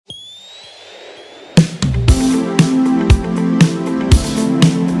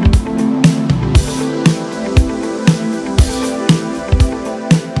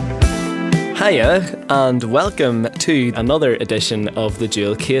Hiya, and welcome to another edition of The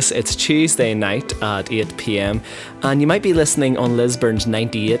Jewel Case. It's Tuesday night at 8 p.m, and you might be listening on Lisburn's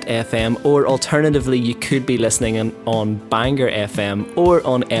 98 FM, or alternatively, you could be listening on Bangor FM or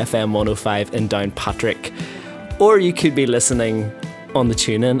on FM 105 in Downpatrick. Or you could be listening on the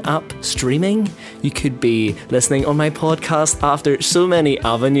TuneIn app, streaming. You could be listening on my podcast after so many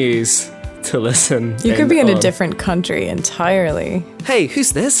avenues to listen. You could be in a different country entirely. Hey,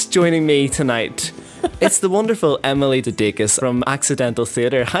 who's this joining me tonight? It's the wonderful Emily Dedakis from Accidental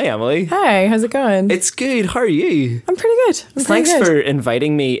Theatre. Hi, Emily. Hi, how's it going? It's good. How are you? I'm pretty good. Thanks for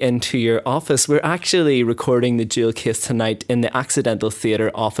inviting me into your office. We're actually recording the Jewel Case tonight in the Accidental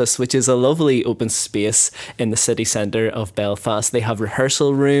Theatre office, which is a lovely open space in the city centre of Belfast. They have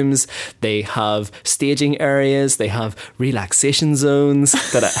rehearsal rooms, they have staging areas, they have relaxation zones.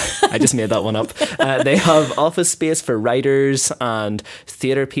 I just made that one up. They have office space for writers and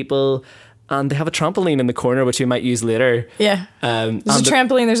theatre people. And they have a trampoline in the corner, which we might use later. Yeah. There's a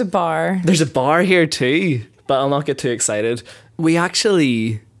trampoline, there's a bar. There's a bar here too, but I'll not get too excited. We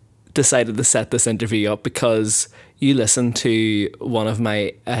actually decided to set this interview up because you listened to one of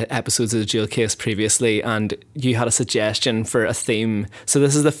my episodes of the Jewel Case previously, and you had a suggestion for a theme. So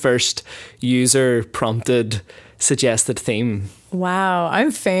this is the first user-prompted suggested theme. Wow,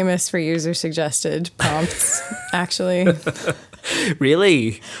 I'm famous for user-suggested prompts, actually.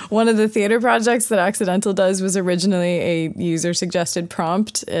 Really? One of the theatre projects that Accidental does was originally a user-suggested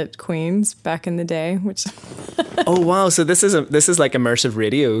prompt at Queen's back in the day, which... Oh, wow. So this is like immersive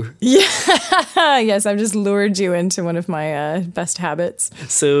radio. Yeah. Yes, I've just lured you into one of my best habits.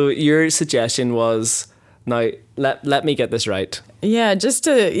 So your suggestion was... Now, let me get this right. Yeah, I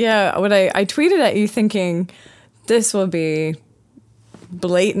tweeted at you thinking, this will be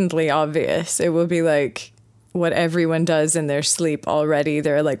blatantly obvious. It will be like what everyone does in their sleep already.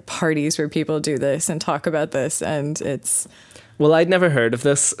 There are like parties where people do this and talk about this, and it's... Well, I'd never heard of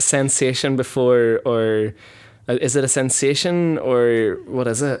this sensation before, or is it a sensation, or what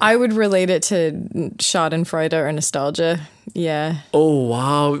is it? I would relate it to Schadenfreude or nostalgia. Yeah. Oh,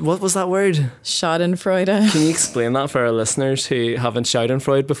 wow. What was that word? Schadenfreude. Can you explain that for our listeners who haven't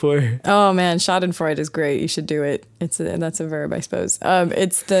Schadenfreude before? Oh, man. Schadenfreude is great. You should do it. That's a verb, I suppose.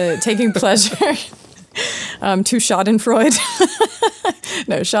 It's the taking pleasure... to Schadenfreude.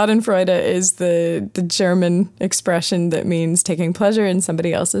 No, Schadenfreude is the German expression that means taking pleasure in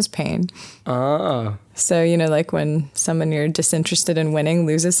somebody else's pain. Ah. So, like when someone you're disinterested in winning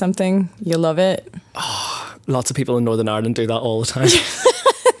loses something, you love it. Oh, lots of people in Northern Ireland do that all the time.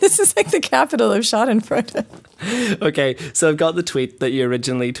 This is like the capital of Schadenfreude. Okay, so I've got the tweet that you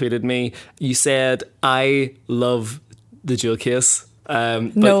originally tweeted me. You said, I love the Jewel Case.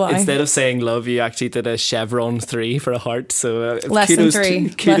 But no lie. Instead of saying love, you actually did a chevron 3 for a heart. So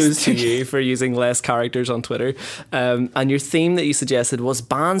kudos to you for using less characters on Twitter. And your theme that you suggested was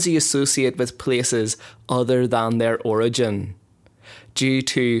bands you associate with places other than their origin, due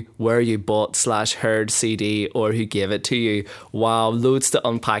to where you bought/heard CD or who gave it to you. Wow, loads to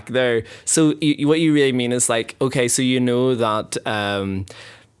unpack there. So what you really mean is like, okay, so you know that...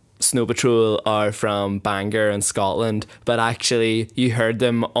 Snow Patrol are from Bangor in Scotland, but actually you heard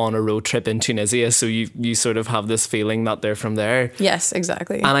them on a road trip in Tunisia, so you sort of have this feeling that they're from there. Yes,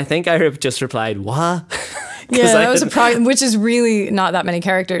 exactly. And I think I just replied, what? Yeah, that was a problem, which is really not that many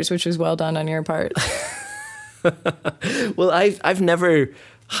characters, which was well done on your part. Well, I've never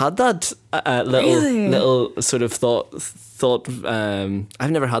had that little sort of thought. I've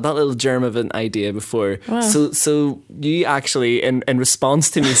never had that little germ of an idea before. Wow. So you actually, in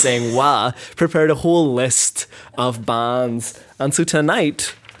response to me saying "wah," prepared a whole list of bands, and so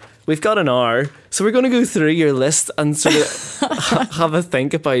tonight we've got an hour, so we're going to go through your list and sort of have a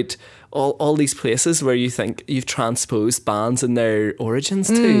think about all these places where you think you've transposed bands and their origins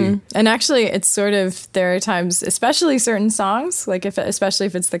to. And actually, it's sort of, there are times, especially certain songs, like especially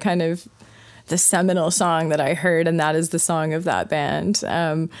if it's the kind of the seminal song that I heard, and that is the song of that band.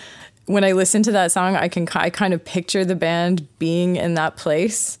 When I listen to that song, I kind of picture the band being in that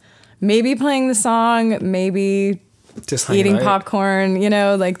place, maybe playing the song, maybe just eating popcorn,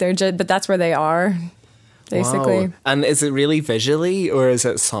 like they're just, but that's where they are. Basically. Wow. And is it really visually, or is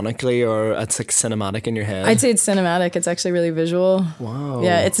it sonically, or it's like cinematic in your head? I'd say it's cinematic. It's actually really visual. Wow.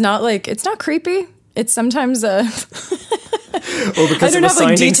 Yeah, it's not creepy. It's sometimes because it was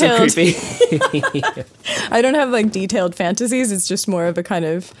sounding so creepy. I don't have like detailed fantasies. It's just more of a kind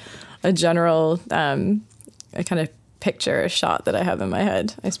of a general a kind of picture, a shot that I have in my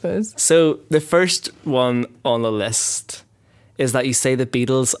head, I suppose. So the first one on the list is that you say the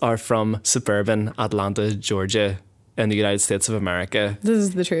Beatles are from suburban Atlanta, Georgia. in the United States of America. This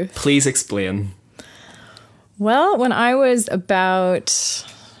is the truth. Please explain. Well, when I was about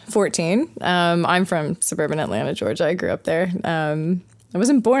 14, I'm from suburban Atlanta, Georgia. I grew up there. I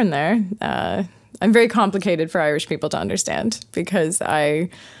wasn't born there. I'm very complicated for Irish people to understand because I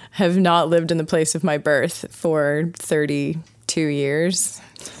have not lived in the place of my birth for 32 years.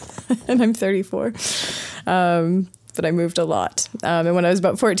 And I'm 34. But I moved a lot. And when I was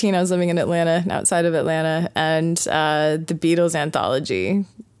about 14, I was living in Atlanta, outside of Atlanta, and the Beatles anthology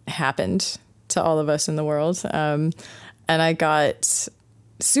happened to all of us in the world. And I got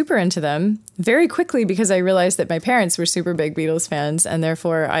super into them very quickly because I realized that my parents were super big Beatles fans, and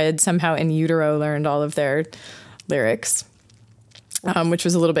therefore I had somehow in utero learned all of their lyrics, which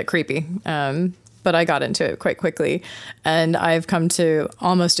was a little bit creepy. But I got into it quite quickly, and I've come to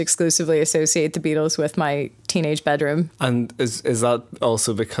almost exclusively associate the Beatles with my teenage bedroom. And is that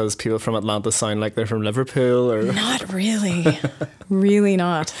also because people from Atlanta sound like they're from Liverpool? Or Not really. Really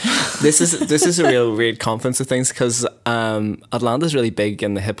not. This is a real weird confluence of things because Atlanta's really big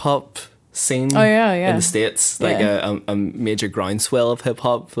in the hip hop scene. Oh yeah. In the States, like a major groundswell of hip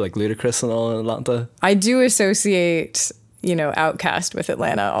hop, like Ludacris and all in Atlanta. I do associate, Outkast with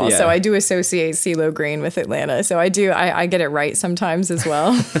Atlanta also. Yeah. I do associate CeeLo Green with Atlanta. So I get it right sometimes as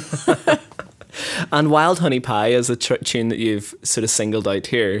well. And Wild Honey Pie is a tune that you've sort of singled out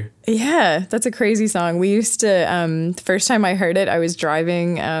here. Yeah, that's a crazy song. We used to, the first time I heard it, I was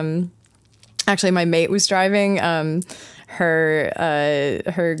driving, actually my mate was driving,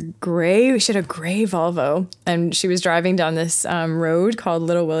 her gray, she had a gray Volvo, and she was driving down this road called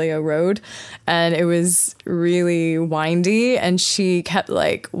Little Willio Road, and it was really windy, and she kept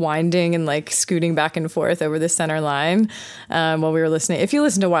like winding and like scooting back and forth over the center line while we were listening. If you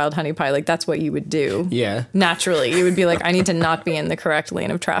listen to Wild Honey Pie, like that's what you would do. Yeah. Naturally, you would be like, I need to not be in the correct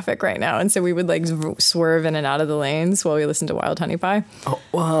lane of traffic right now, and so we would like swerve in and out of the lanes while we listened to Wild Honey Pie. Oh,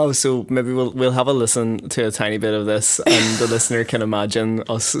 wow. So maybe we'll have a listen to a tiny bit of this, and the listener can imagine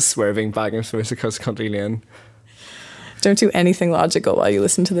us swerving back and forth across country lane. Don't do anything logical while you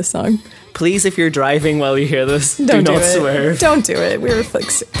listen to this song. Please, if you're driving while you hear this, do Don't not do it. swerve. Don't do it. We were like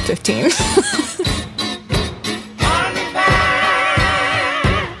 15.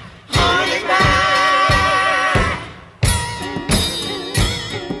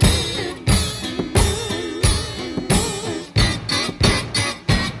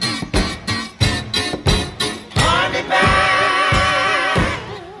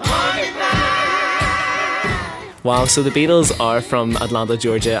 Wow, so the Beatles are from Atlanta,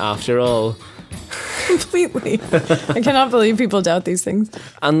 Georgia after all. Completely. I cannot believe people doubt these things.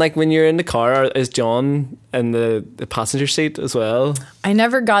 And like when you're in the car, is John in the passenger seat as well? I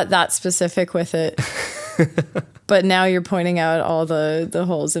never got that specific with it. But now you're pointing out all the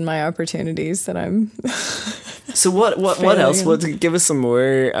holes in my opportunities that I'm So what else? Give us some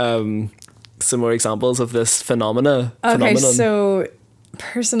more examples of this phenomenon. Okay, so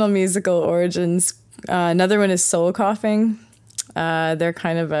personal musical origins. Another one is soul coughing. They're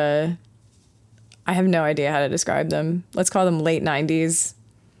kind of I have no idea how to describe them. Let's call them late 90s.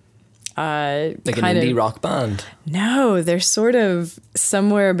 Like an indie rock band? No, they're sort of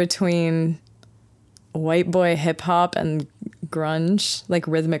somewhere between white boy hip hop and grunge, like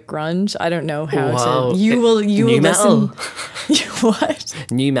rhythmic grunge. I don't know how to. You will listen. What?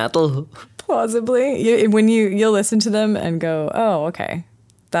 New metal? Plausibly. You'll listen to them and go, oh, okay,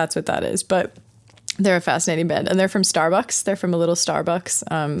 that's what that is. But they're a fascinating band, and they're from Starbucks. They're from a little Starbucks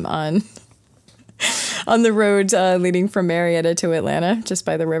on the road leading from Marietta to Atlanta, just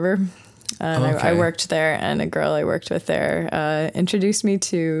by the river. And okay. I worked there, and a girl I worked with there introduced me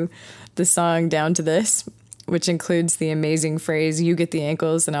to the song Down to This, which includes the amazing phrase, "You get the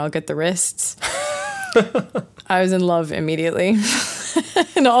ankles and I'll get the wrists." I was in love immediately.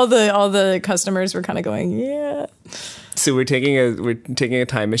 And all the customers were kind of going, yeah. So we're taking a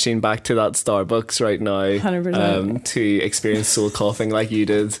time machine back to that Starbucks right now, 100%. To experience soul coughing like you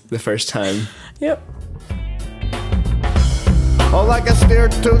did the first time. Yep. Oh, like I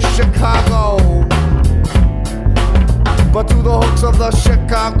steered to Chicago, but through the hooks of the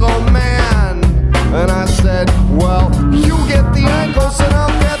Chicago man. And I said, well, you get the ankles and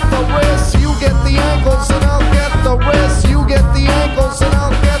I'll get the wrists. You get the ankles and I'll get the wrists. You get the ankles and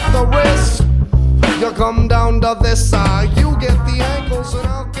I'll get the wrists. You come down to this side. You get the ankles and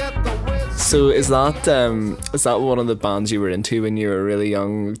I'll get the wrists. So is that one of the bands you were into when you were really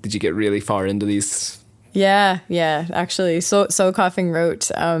young? Did you get really far into these? Yeah, actually. Soul Coughing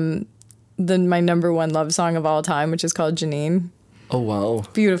wrote my number one love song of all time, which is called Janine. Oh, wow.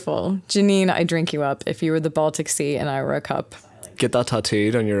 Beautiful. Janine, I drink you up if you were the Baltic Sea and I were a cup. get that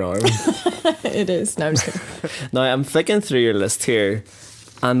tattooed on your arm. It is. No, I'm just kidding. Now, I'm flicking through your list here,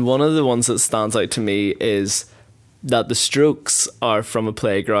 and one of the ones that stands out to me is that the Strokes are from a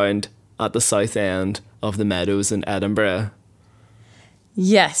playground at the south end of the Meadows in Edinburgh.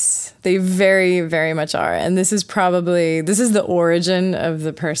 Yes, they very, very much are. And this is the origin of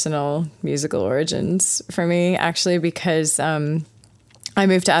the personal musical origins for me, actually, because I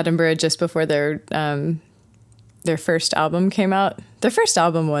moved to Edinburgh just before their first album came out. Their first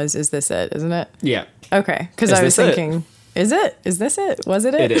album was Is This It, isn't it? Yeah. Okay, because I was thinking, is it? Is this it? Was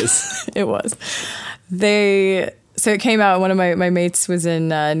it it? It is. It was. So it came out, one of my mates was in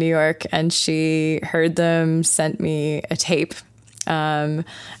New York, and she heard them, sent me a tape. And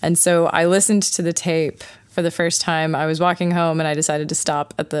so I listened to the tape for the first time. I was walking home and I decided to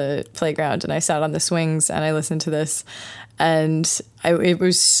stop at the playground, and I sat on the swings and I listened to this, and it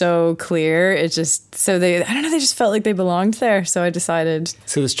was so clear. It just, they just felt like they belonged there. So I decided.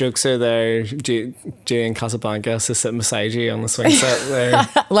 So the Strokes are there, Jay in Casablanca, so sitting beside you on the swing set there.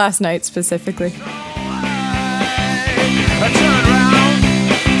 Last night specifically. I turn around,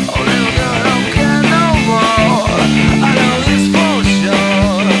 oh little girl, I don't care no more. I know this for sure.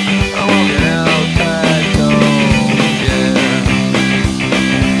 I'm walking out that door,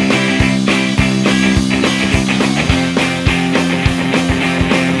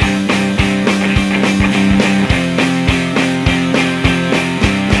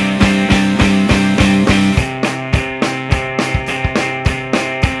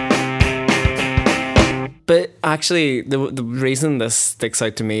 But actually, the reason this sticks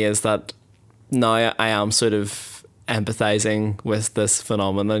out to me is that now I am sort of empathizing with this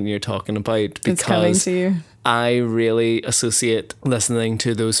phenomenon you're talking about, because it's coming to you. I really associate listening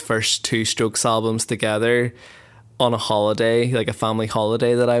to those first two Strokes albums together on a holiday, like a family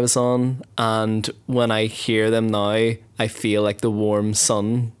holiday that I was on. And when I hear them now, I feel like the warm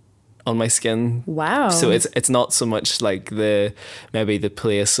sun on my skin. Wow. So it's not so much like maybe the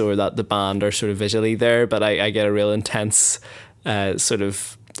place or that the band are sort of visually there, but I get a real intense sort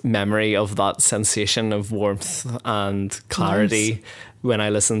of memory of that sensation of warmth and clarity when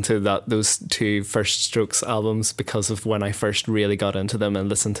I listen to those two first Strokes albums, because of when I first really got into them and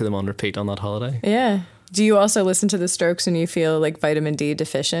listened to them on repeat on that holiday. Yeah. Do you also listen to the Strokes when you feel like vitamin D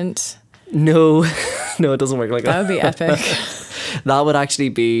deficient? No, it doesn't work like that. That would be epic. That would actually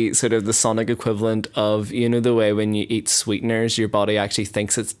be sort of the sonic equivalent of, you know, the way when you eat sweeteners, your body actually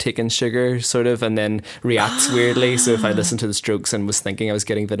thinks it's taking sugar, sort of, and then reacts weirdly. So if I listened to the Strokes and was thinking I was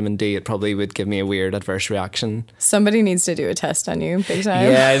getting vitamin D, it probably would give me a weird adverse reaction. Somebody needs to do a test on you, big time.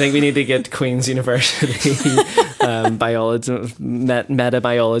 Yeah, I think we need to get Queen's University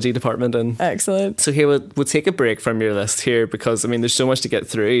metabiology department in. Excellent. So here we'll take a break from your list here, because I mean there's so much to get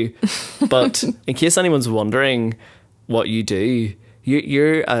through. But in case anyone's wondering what you do,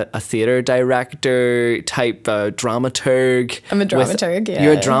 you're a theatre director type dramaturg. I'm a dramaturg, yeah.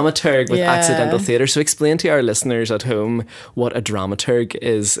 You're a dramaturg with accidental theatre. So explain to our listeners at home what a dramaturg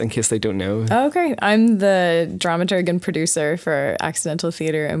is, in case they don't know. Okay, I'm the dramaturg and producer for Accidental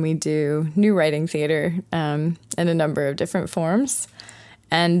Theatre, and we do new writing theatre in a number of different forms.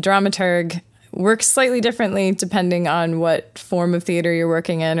 And dramaturg works slightly differently depending on what form of theatre you're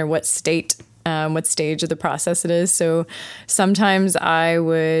working in or what stage of the process it is. So sometimes I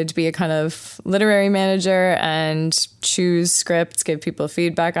would be a kind of literary manager and choose scripts, give people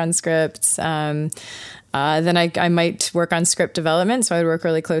feedback on scripts. Then I might work on script development. So I would work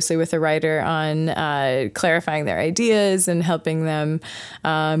really closely with a writer on clarifying their ideas and helping them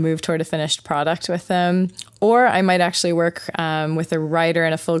move toward a finished product with them. Or I might actually work with a writer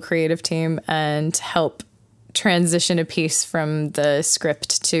and a full creative team and help transition a piece from the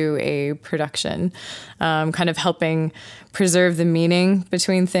script to a production, kind of helping preserve the meaning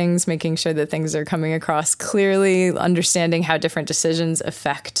between things, making sure that things are coming across clearly, understanding how different decisions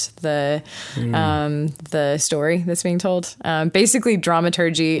affect the story that's being told. Basically,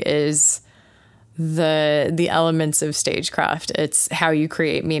 dramaturgy is the elements of stagecraft. It's how you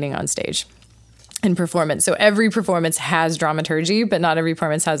create meaning on stage in performance. So every performance has dramaturgy, but not every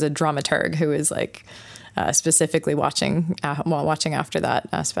performance has a dramaturg who is like specifically watching after that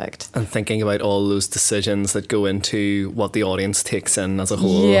aspect. And thinking about all those decisions that go into what the audience takes in as a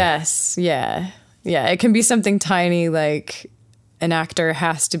whole. Yes, yeah. Yeah, it can be something tiny like an actor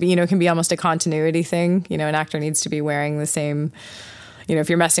has to be, it can be almost a continuity thing. An actor needs to be wearing the same, if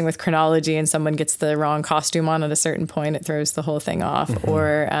you're messing with chronology and someone gets the wrong costume on at a certain point, it throws the whole thing off. Mm-hmm.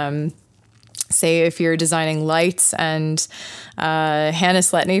 Or say if you're designing lights, and Hannah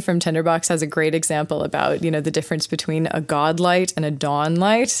Sletney from Tinderbox has a great example about, the difference between a god light and a dawn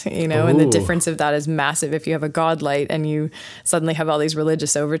light, and the difference of that is massive. If you have a god light and you suddenly have all these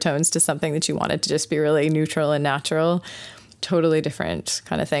religious overtones to something that you wanted to just be really neutral and natural, totally different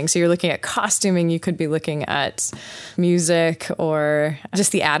kind of thing. So you're looking at costuming, you could be looking at music, or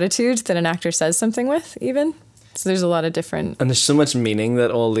just the attitude that an actor says something with even. So there's a lot of different... And there's so much meaning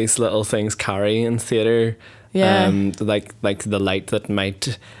that all these little things carry in theatre. Yeah. Like the light that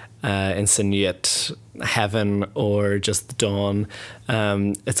might insinuate heaven or just dawn.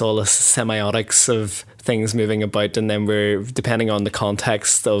 It's all the semiotics of things moving about, and then we're, depending on the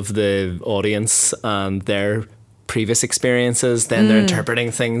context of the audience and their previous experiences, then they're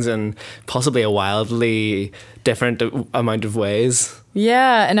interpreting things in possibly a wildly different amount of ways.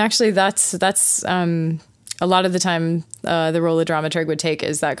 Yeah, and actually that's a lot of the time, the role a dramaturg would take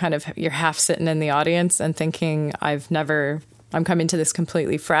is that kind of, you're half sitting in the audience and thinking, I'm coming to this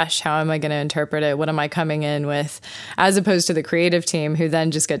completely fresh. How am I going to interpret it? What am I coming in with? As opposed to the creative team, who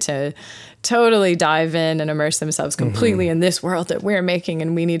then just get to totally dive in and immerse themselves completely in this world that we're making,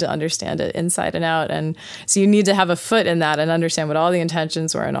 and we need to understand it inside and out. And so you need to have a foot in that and understand what all the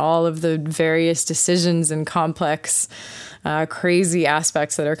intentions were and all of the various decisions and complex crazy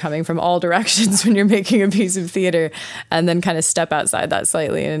aspects that are coming from all directions when you're making a piece of theater, and then kind of step outside that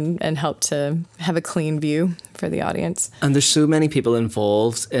slightly and help to have a clean view for the audience. And there's so many people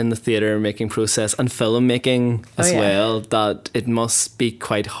involved in the theatre making process and filmmaking as well, that it must be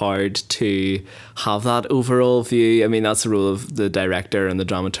quite hard to have that overall view. I mean, that's the role of the director and the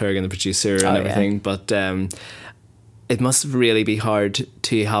dramaturg and the producer and everything, but it must really be hard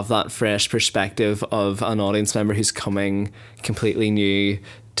to have that fresh perspective of an audience member who's coming completely new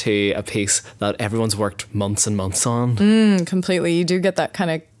to a piece that everyone's worked months and months on. Completely. You do get that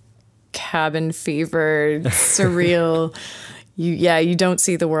kind of cabin fever, surreal. You don't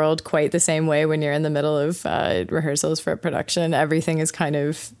see the world quite the same way when you're in the middle of rehearsals for a production. Everything is kind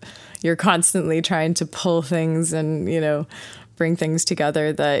of, you're constantly trying to pull things and, bring things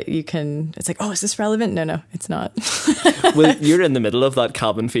together that you can, it's like, oh, is this relevant? No, it's not. Well, you're in the middle of that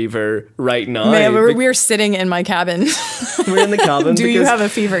cabin fever right now. Man, we're sitting in my cabin. We're in the cabin. Do you have a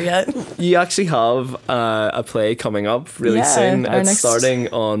fever yet? You actually have a play coming up really soon. It's starting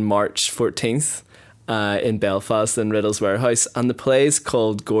on March 14th in Belfast in Riddle's Warehouse, and the play is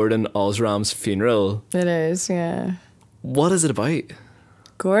called Gordon Osram's Funeral. It is, yeah. What is it about?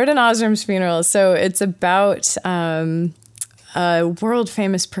 Gordon Osram's Funeral. So it's about a world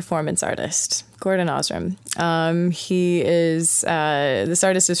famous performance artist, Gordon Osram. This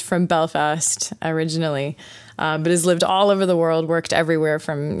artist is from Belfast originally, but has lived all over the world, worked everywhere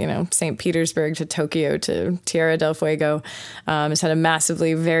from, St. Petersburg to Tokyo to Tierra del Fuego, has had a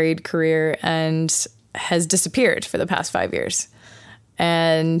massively varied career and has disappeared for the past 5 years.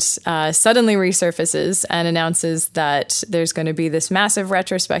 And suddenly resurfaces and announces that there's going to be this massive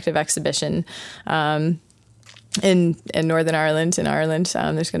retrospective exhibition in Northern Ireland,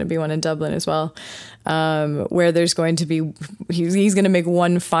 there's going to be one in Dublin as well, where there's going to be, he's going to make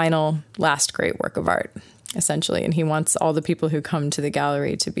one final last great work of art, essentially, and he wants all the people who come to the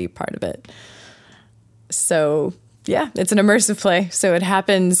gallery to be part of it. So yeah, it's an immersive play. So it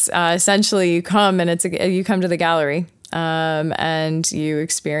happens essentially, you come to the gallery and you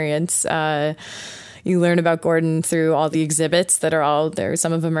experience. You learn about Gordon through all the exhibits that are all there.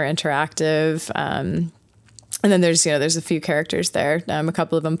 Some of them are interactive. And then there's a few characters there. A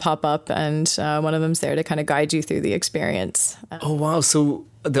couple of them pop up, and one of them's there to kind of guide you through the experience. Oh, wow. So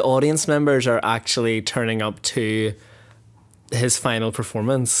the audience members are actually turning up to his final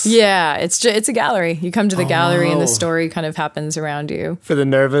performance. Yeah, it's a gallery. You come to the gallery and the story kind of happens around you. For the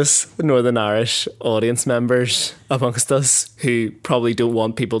nervous Northern Irish audience members amongst us who probably don't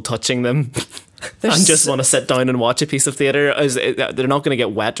want people touching them and just want to sit down and watch a piece of theatre, they're not going to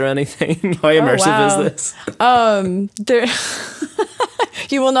get wet or anything. How immersive is this?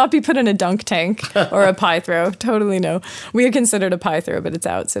 You will not be put in a dunk tank or a pie throw. Totally no. We had considered a pie throw, but it's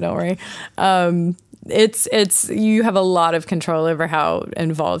out, so don't worry. It's you have a lot of control over how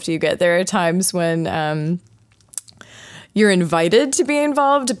involved you get. There are times when you're invited to be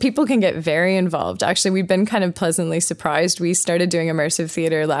involved. People can get very involved. Actually, we've been kind of pleasantly surprised. We started doing immersive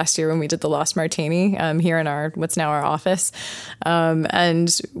theater last year when we did the Lost Martini here in what's now our office,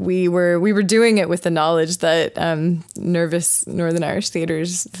 and we were doing it with the knowledge that nervous Northern Irish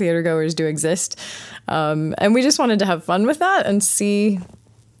theater goers do exist, and we just wanted to have fun with that and see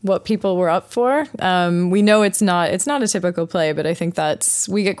what people were up for. We know it's not a typical play, but I think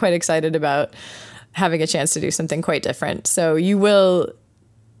we get quite excited about having a chance to do something quite different. So you will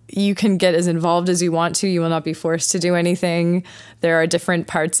you can get as involved as you want to. You will not be forced to do anything. There are different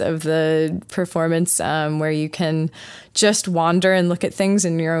parts of the performance where you can just wander and look at things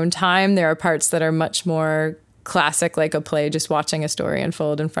in your own time. There are parts that are much more classic, like a play, just watching a story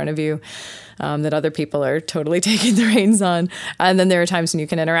unfold in front of you, that other people are totally taking the reins on. And then there are times when you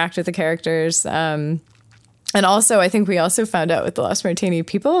can interact with the characters. And also, I think we also found out with The Lost Martini,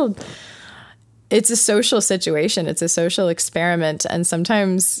 it's a social situation. It's a social experiment. And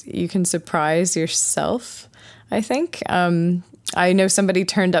sometimes you can surprise yourself, I think. I know somebody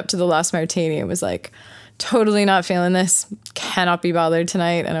turned up to The Lost Martini and was like, totally not feeling this, cannot be bothered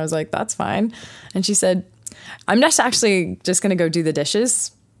tonight. And I was like, that's fine. And she said, I'm just actually just going to go do the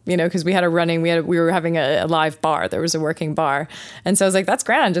dishes, because we were having a live bar. There was a working bar. And so I was like, that's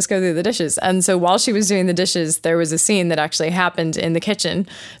grand, just go do the dishes. And so while she was doing the dishes, there was a scene that actually happened in the kitchen.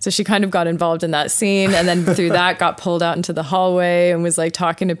 So she kind of got involved in that scene, and then through that got pulled out into the hallway and was like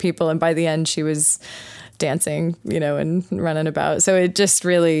talking to people. And by the end, she was dancing, and running about. So it just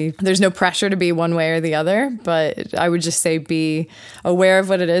really, there's no pressure to be one way or the other, but I would just say be aware of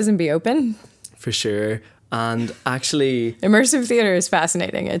what it is and be open. For sure. And actually, immersive theater is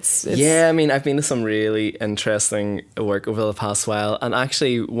fascinating. It's yeah, I mean, I've been to some really interesting work over the past while. And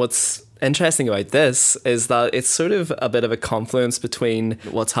actually, what's interesting about this is that it's sort of a bit of a confluence between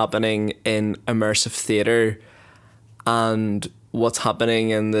what's happening in immersive theater and what's happening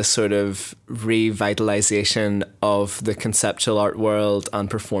in this sort of revitalization of the conceptual art world and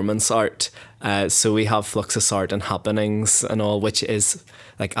performance art. So we have Fluxus Art and Happenings and all, which is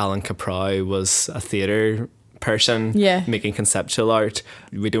like Alan Caprow was a theatre person making conceptual art.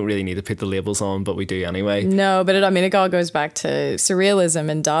 We don't really need to put the labels on, but we do anyway. No, but it all goes back to surrealism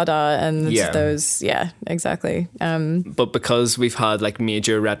and Dada and those, exactly. But because we've had like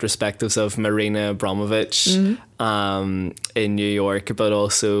major retrospectives of Marina Abramovich in New York, but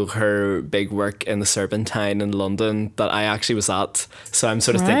also her big work in the Serpentine in London that I actually was at. So I'm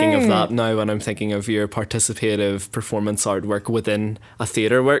sort of thinking of that now when I'm thinking of your participative performance art work within a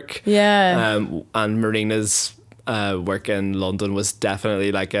theatre work. Yeah. And Marina's work in London was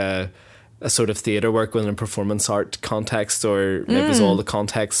definitely like a sort of theatre work within a performance art context, or it was all the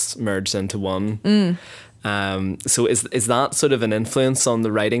contexts merged into one. So is that sort of an influence on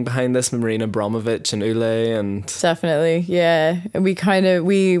the writing behind this, Marina Abramovich and Ule? And definitely, yeah.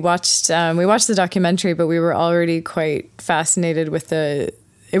 We watched the documentary, but we were already quite fascinated with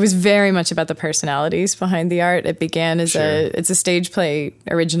it was very much about the personalities behind the art. It began as it's a stage play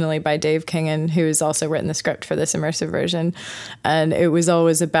originally by Dave Kingan, who has also written the script for this immersive version. And it was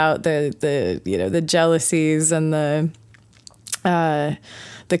always about the jealousies and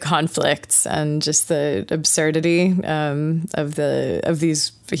the conflicts and just the absurdity of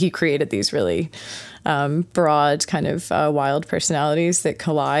these. He created these really broad kind of wild personalities that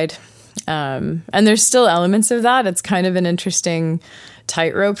collide. And there's still elements of that. It's kind of an interesting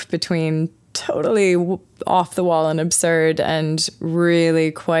tightrope between totally off the wall and absurd and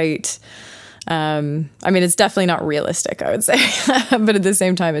really quite, it's definitely not realistic, I would say, but at the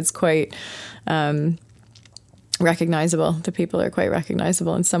same time, it's quite recognizable. The people are quite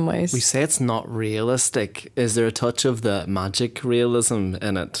recognizable in some ways. We say it's not realistic. Is there a touch of the magic realism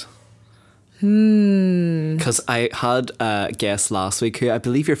in it? Because I had a guest last week who I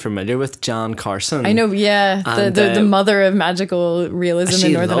believe you're familiar with, Jan Carson. I know, yeah. And, the mother of magical realism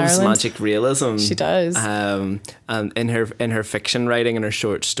in Northern Ireland. She loves magic realism. She does. And in her fiction writing and her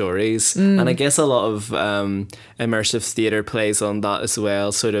short stories. And I guess a lot of immersive theatre plays on that as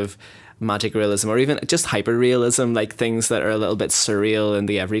well, sort of magic realism or even just hyper realism, like things that are a little bit surreal in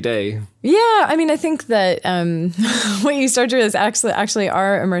the everyday. Yeah, I mean, I think that what you start to realize actually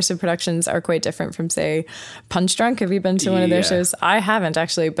our immersive productions are quite different from, say, Punch Drunk. Have you been to one of their shows? I haven't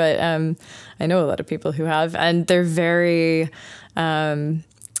actually, but I know a lot of people who have, and they're very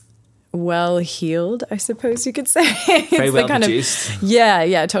well-heeled, I suppose you could say. Very well produced.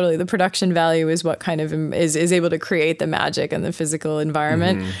 Yeah, totally. The production value is what kind of is able to create the magic and the physical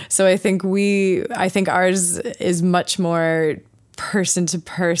environment. So I think ours is much more person to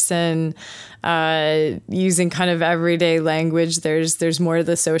person, using kind of everyday language. There's more of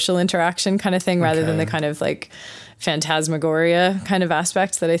the social interaction kind of thing rather than the kind of like phantasmagoria kind of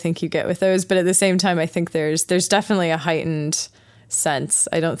aspects that I think you get with those. But at the same time, I think there's definitely a heightened sense.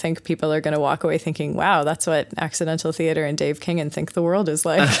 I don't think people are going to walk away thinking, wow, that's what Accidental Theatre and Dave Kingan think the world is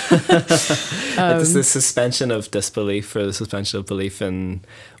like. The suspension of disbelief or the suspension of belief in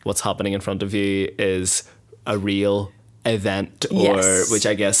what's happening in front of you is a real event, or which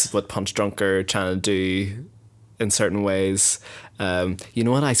I guess what Punch Drunk are trying to do in certain ways. You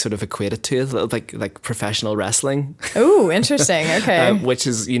know what I sort of equate it to? A little like professional wrestling. Oh, interesting. Okay. Which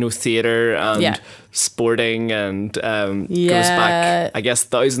is, theatre and sporting and goes back, I guess,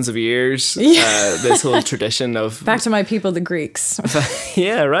 thousands of years. This whole tradition of... Back to my people, the Greeks.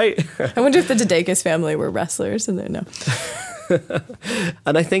 Yeah, right. I wonder if the Dedakis family were wrestlers and no.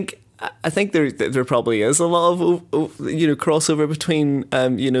 And I think there probably is a lot of crossover between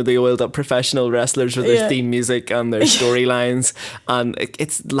the oiled up professional wrestlers with their theme music and their storylines, and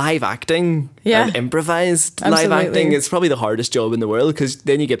it's live acting and improvised live acting. It's probably the hardest job in the world, because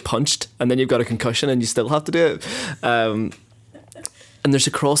then you get punched and then you've got a concussion and you still have to do it. And there's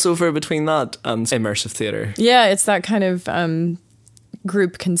a crossover between that and immersive theatre. Yeah, it's that kind of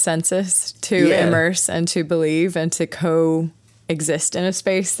group consensus to immerse and to believe and to exist in a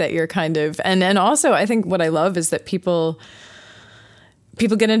space that you're kind of, and also I think what I love is that people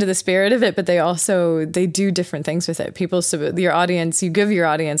get into the spirit of it, but they do different things with it. You give your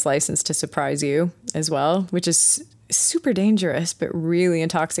audience license to surprise you as well, which is super dangerous but really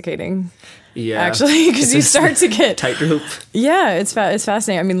intoxicating. Yeah, actually, because you start to get tightrope. Yeah, it's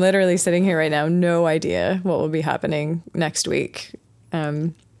fascinating. I mean, literally sitting here right now, no idea what will be happening next week.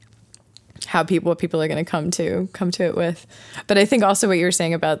 What people are going to come to it with. But I think also what you were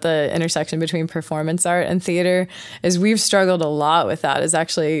saying about the intersection between performance art and theater is we've struggled a lot with that, is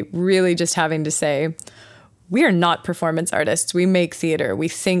actually really just having to say, we are not performance artists. We make theater. We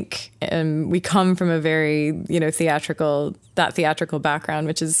think, we come from a very, theatrical background,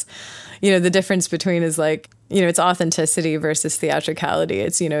 which is, the difference between is like, it's authenticity versus theatricality.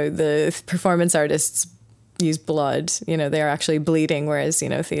 It's, the performance artists use blood, they're actually bleeding, whereas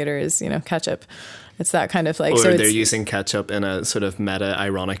theater is ketchup. It's that kind of like, or they're using ketchup in a sort of meta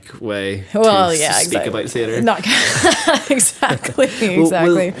ironic way speak about theater. Not exactly.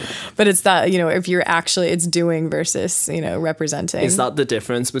 But it's that, if you're actually, it's doing versus representing. Is that the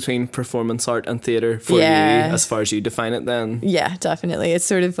difference between performance art and theater for you, as far as you define it then? Yeah, definitely. It's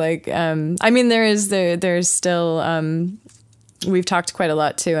sort of like there's still we've talked quite a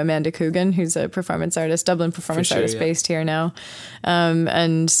lot to Amanda Coogan, who's a performance artist, Dublin performance artist based here now.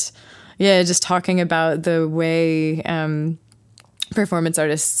 And just talking about the way performance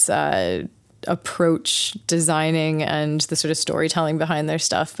artists approach designing and the sort of storytelling behind their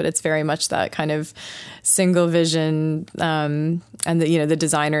stuff. But it's very much that kind of single vision, and the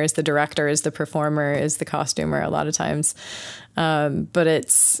designer is the director, is the performer, is the costumer a lot of times. But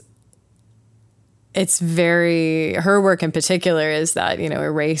it's very, her work in particular is that,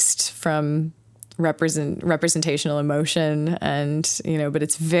 erased from representational emotion, and, but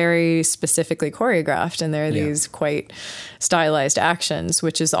it's very specifically choreographed, and there are these quite stylized actions,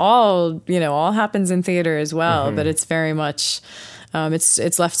 which is all happens in theater as well. But it's very much,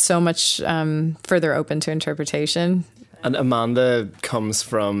 it's left so much further open to interpretation. And Amanda comes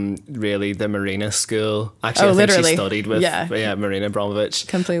from really the Marina school. Actually, I think she studied with Marina Abramovich.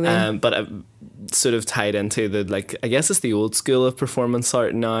 Completely. But sort of tied into I guess it's the old school of performance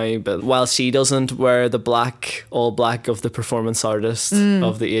art now. But while she doesn't wear the all black of the performance artist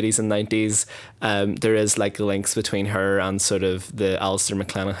of the 80s and 90s, there is links between her and sort of the Alistair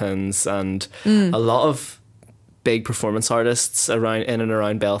McClenachans and a lot of big performance artists in and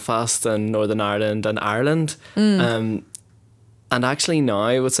around Belfast and Northern Ireland and Ireland. And actually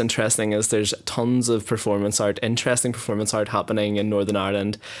now what's interesting is there's tons of interesting performance art happening in Northern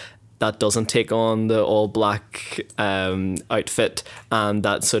Ireland that doesn't take on the all black outfit, and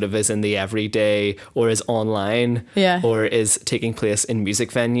that sort of is in the everyday, or is online, or is taking place in music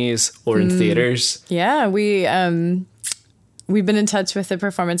venues or in theatres. Yeah, we've been in touch with a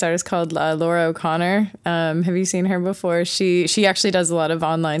performance artist called Laura O'Connor. Have you seen her before? She actually does a lot of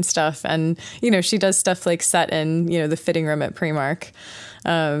online stuff, and she does stuff like set in the fitting room at Primark.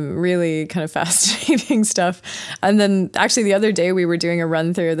 Really kind of fascinating stuff. And then actually the other day we were doing a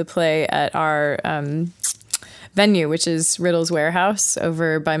run through of the play at our venue, which is Riddle's Warehouse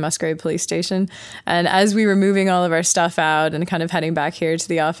over by Musgrave Police Station. And as we were moving all of our stuff out and kind of heading back here to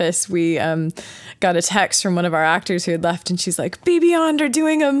the office, we got a text from one of our actors who had left, and she's like, "Be Beyond are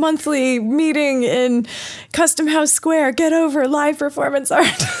doing a monthly meeting in Custom House Square. Get over, live performance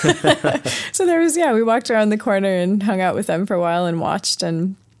art." So there was, we walked around the corner and hung out with them for a while and watched,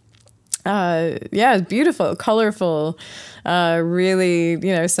 and beautiful, colorful,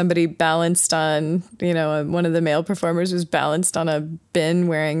 really, somebody balanced on, one of the male performers was balanced on a bin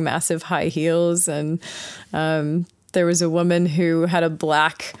wearing massive high heels, and there was a woman who had a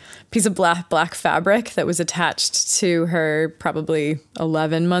piece of black fabric that was attached to her probably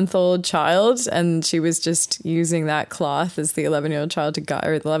 11-month-old child, and she was just using that cloth as the 11-year-old child to guide,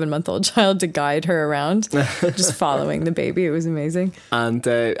 or the 11-month-old child to guide her around, just following the baby. It was amazing. And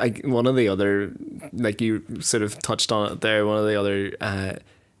one of the other, like you sort of touched on it there, one of the other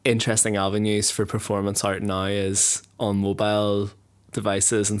interesting avenues for performance art now is on mobile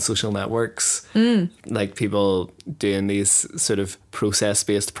devices and social networks, like people doing these sort of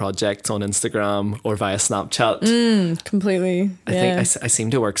process-based projects on Instagram or via Snapchat. Completely. I think I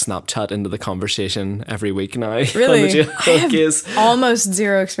seem to work Snapchat into the conversation every week now. Really? I have almost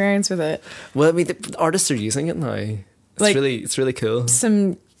zero experience with it. Well, I mean, the artists are using it now. It's really cool.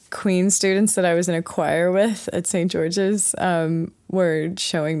 Some Queen students that I was in a choir with at St. George's were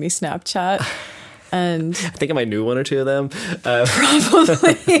showing me Snapchat. And I think I might know one or two of them.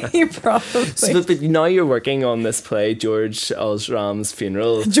 Probably. So, but now you're working on this play, George Osram's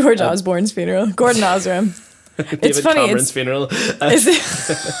funeral. George Osborne's funeral. Gordon Osram. David Cameron's funeral. Is it?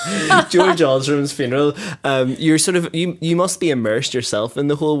 George Osram's funeral. You're sort of you must be immersed yourself in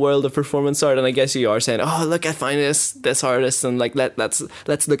the whole world of performance art, and I guess you are saying, "Oh, look, I find this artist, and like let's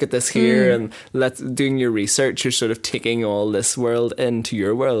look at this here, and doing your research. You're sort of taking all this world into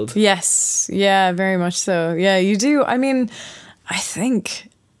your world." Yes, yeah, very much so. Yeah, you do. I mean, I think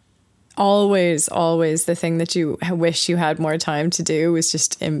always the thing that you wish you had more time to do was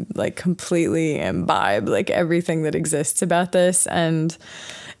just like completely imbibe like everything that exists about this. And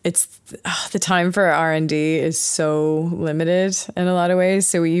it's the time for R&D is so limited in a lot of ways.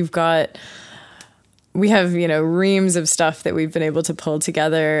 So we have, reams of stuff that we've been able to pull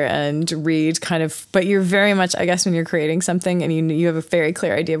together and read kind of, but you're very much, I guess, when you're creating something and you have a very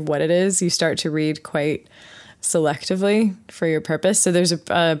clear idea of what it is, you start to read quite selectively for your purpose. So there's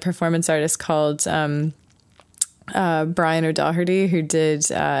a performance artist called Brian O'Doherty who did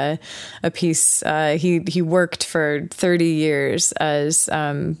a piece. He worked for 30 years as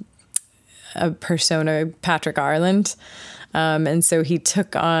a persona, Patrick Ireland. And so he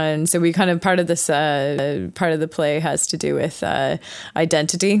took on, so we kind of, part of this, part of the play has to do with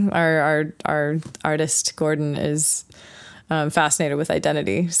identity. Our artist, Gordon, is fascinated with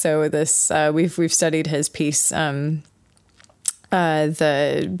identity. So this, we've studied his piece, the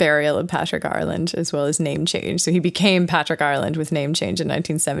burial of Patrick Ireland, as well as name change. So he became Patrick Ireland with name change in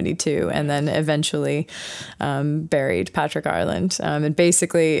 1972, and then eventually buried Patrick Ireland. And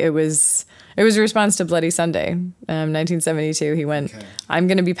basically, it was a response to Bloody Sunday, 1972. He went, "I'm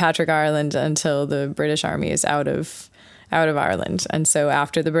going to be Patrick Ireland until the British Army is out of Ireland." And so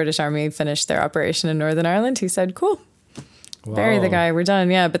after the British Army finished their operation in Northern Ireland, he said, "Cool. Wow. Bury the guy, we're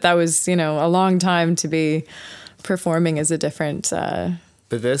done." Yeah, but that was, a long time to be performing as a different...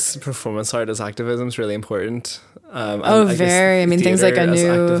 But this performance art as activism is really important. Very. I mean, things like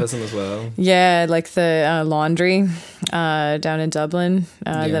activism as well. Yeah, like the laundry down in Dublin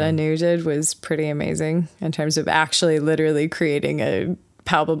that Anu did was pretty amazing in terms of actually literally creating a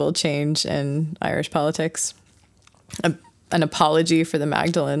palpable change in Irish politics. An apology for the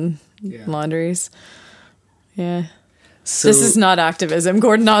Magdalene laundries. Yeah. So, this is not activism.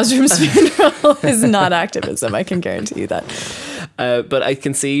 Gordon Osram's funeral is not activism. I can guarantee you that. But I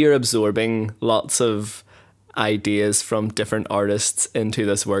can see you're absorbing lots of ideas from different artists into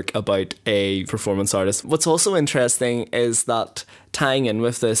this work about a performance artist. What's also interesting is that tying in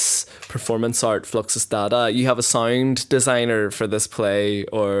with this performance art Fluxus Data, you have a sound designer for this play,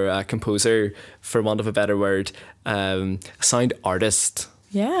 or a composer, for want of a better word, a sound artist.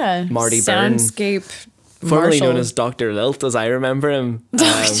 Yeah. Marty Byrne. Soundscape formerly known as Dr. Lilt, as I remember him.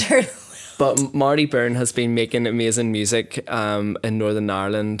 Dr. But Marty Byrne has been making amazing music in Northern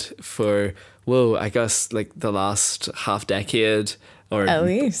Ireland for, I guess like the last half decade. Or at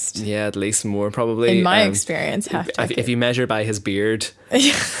least. Yeah, at least more probably. In my experience, half decade. If you measure by his beard,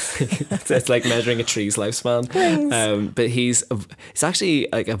 it's like measuring a tree's lifespan. But he's actually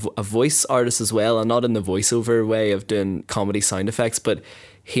like a voice artist as well, and not in the voiceover way of doing comedy sound effects, but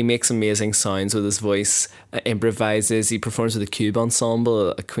he makes amazing sounds with his voice, improvises. He performs with the Cube Ensemble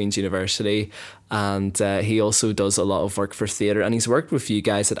at Queen's University, and he also does a lot of work for theatre. And he's worked with you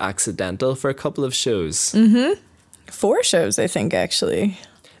guys at Accidental for a couple of shows. 4 shows, I think, actually.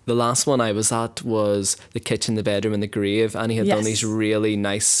 The last one I was at was The Kitchen, the Bedroom and the Grave, and he had done these really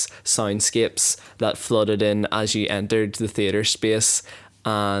nice soundscapes that flooded in as you entered the theatre space.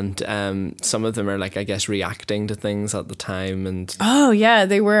 And some of them are like, I guess, reacting to things at the time. And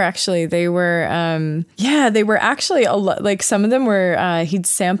they were actually a lot, like some of them were he'd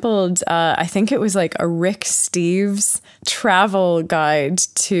sampled I think it was like a Rick Steves travel guide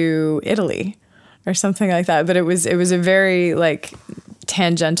to Italy. or something like that. But it was a very like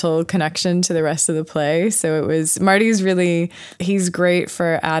tangential connection to the rest of the play. So he's great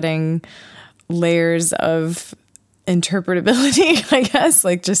for adding layers of interpretability, I guess,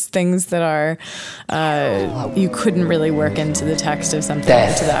 like just things that are you couldn't really work into the text of something,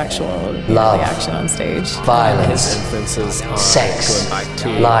 death, into the actual love, the action on stage. Violence, influences are sex, going back to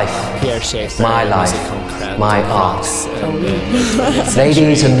life, Pierre Schaeffer, my life, music concrete, my art.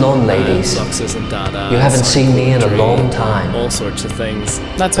 Ladies and non-ladies, you haven't seen me in a long time. All sorts of things.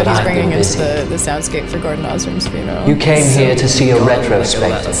 That's what But he's I've bringing been into busy. the soundscape for Gordon Osram's funeral. You came here to see a A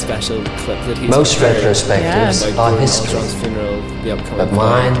retrospective. special clip that he's Most prepared retrospectives about are Gordon history, Osram's funeral, the upcoming but play.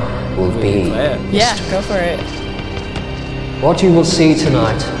 mine will Will be. you play it? Yeah, go for it. What you will see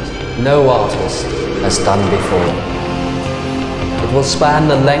tonight, no artist has done before. It will span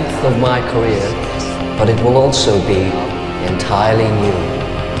the length of my career, but it will also be entirely new.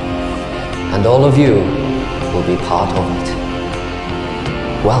 And all of you will be part of it.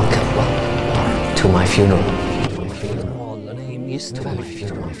 Welcome to my funeral.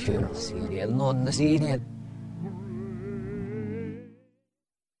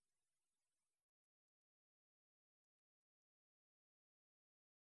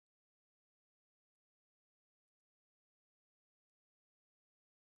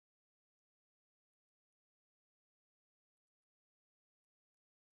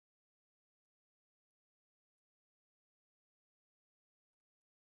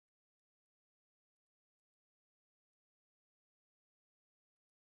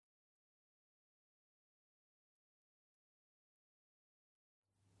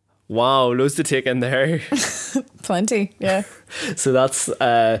 Wow, loads to take in there. Plenty, yeah. So that's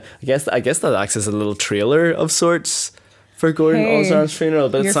I guess that acts as a little trailer of sorts for Gordon Hey, Osram's funeral.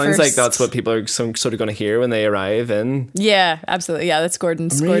 But it your sounds like first- that's what people are sort of going to hear when they arrive in. Yeah, absolutely. Yeah, that's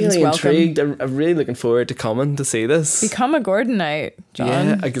Gordon's I'm Gordon's really welcome. intrigued. I'm really looking forward to coming to see this. Become a Gordonite, John.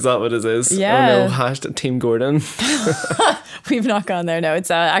 Yeah, is that what it is? Yeah. Oh no, hashtag Team Gordon. We've not gone there. No,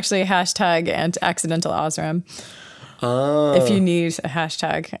 it's actually hashtag and accidental Osram. Oh. If you need a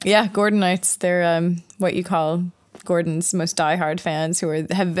hashtag. Yeah, Gordonites, they're what you call Gordon's most diehard fans who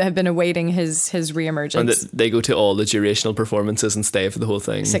have been awaiting his reemergence. And they go to all the durational performances and stay for the whole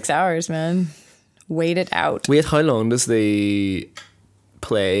thing. 6 hours, man. Wait it out. Wait, how long does the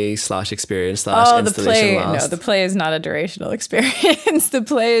play / experience / installation last? No, the play is not a durational experience. The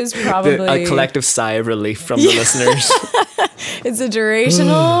play is probably A collective sigh of relief from the listeners. it's a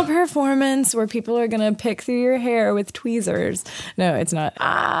durational performance where people are gonna pick through your hair with tweezers. No, it's not.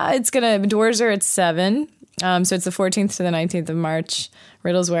 Doors are at 7. So it's the 14th to the 19th of March.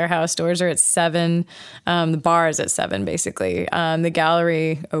 Riddle's Warehouse. Doors are at 7. The bar is at 7, basically. The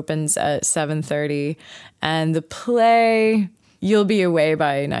gallery opens at 7:30, and the play, you'll be away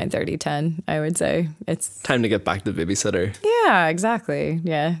by 9:30, 10. I would say it's Time to get back to the babysitter. yeah, exactly.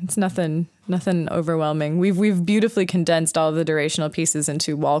 Yeah, it's nothing overwhelming. We've beautifully condensed all of the durational pieces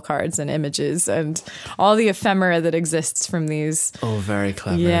into wall cards and images and all the ephemera that exists from these. Oh, very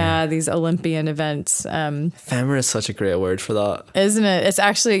clever. Yeah, these Olympian events. Ephemera is such a great word for that. Isn't it? It's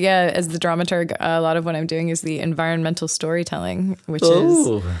actually, yeah, as the dramaturg, a lot of what I'm doing is the environmental storytelling, which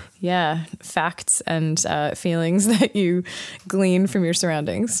is, yeah, facts and feelings that you glean from your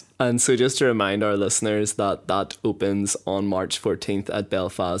surroundings. And so just to remind our listeners that opens on March 14th at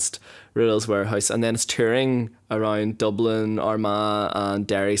Belfast, Riddle's Warehouse, and then it's touring around Dublin, Armagh and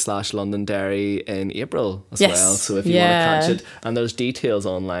Derry / Londonderry in April as Yes. well. So if you want to catch it, and there's details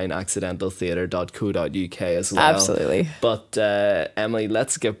online, accidentaltheatre.co.uk as well. Absolutely. But Emily,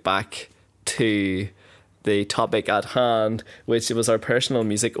 let's get back to the topic at hand, which was our personal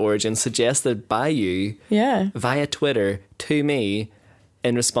music origin suggested by you via Twitter to me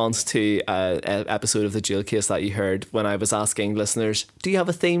in response to an episode of the Jewel Case that you heard when I was asking listeners, do you have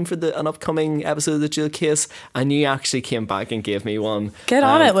a theme for an upcoming episode of the Jewel Case? And you actually came back and gave me one. Get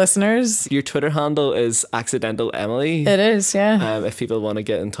on it, listeners. Your Twitter handle is Accidental Emily. It is, yeah. If people want to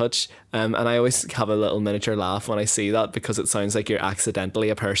get in touch. And I always have a little miniature laugh when I see that because it sounds like you're accidentally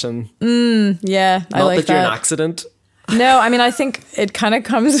a person. Yeah, I Not like that you're an accident. No, I mean, I think it kind of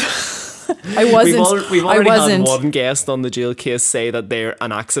comes... I wasn't. We've already had one guest on the Jewel Case say that they're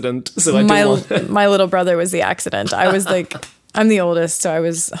an accident. So I don't want... My little brother was the accident. I was like... I'm the oldest, so I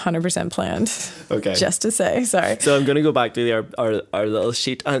was 100% planned. Okay. Just to say, sorry. So I'm going to go back to our little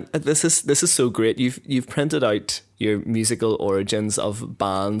sheet, and this is so great. You've printed out your musical origins of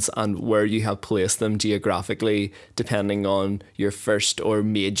bands and where you have placed them geographically, depending on your first or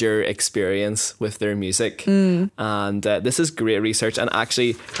major experience with their music. And this is great research. And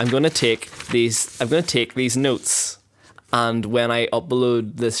actually, I'm going to take these notes. And when I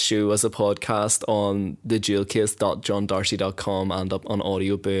upload this show as a podcast on the jewelcase.johndarcy.com and up on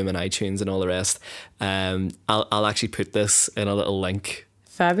Audio Boom and iTunes and all the rest, I'll actually put this in a little link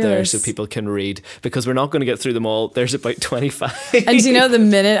there Fabulous. so people can read, because we're not going to get through them all. There's about 25. And do you know, the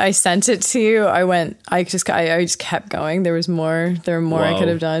minute I sent it to you, I just kept going. There were more I could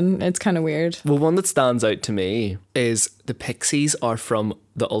have done. It's kind of weird. Well, one that stands out to me is the Pixies are from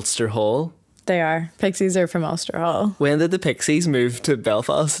the Ulster Hall. They are. Pixies are from Ulster Hall. When did the Pixies move to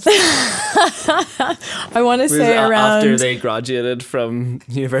Belfast? I want to say around... After they graduated from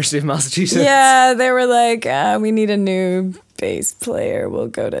University of Massachusetts. Yeah, they were like, we need a new bass player. We'll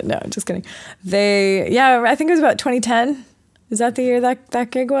go to... No, I'm just kidding. I think it was about 2010. Is that the year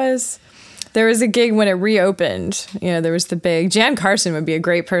that gig was? There was a gig when it reopened. You know, there was the big... Jan Carson would be a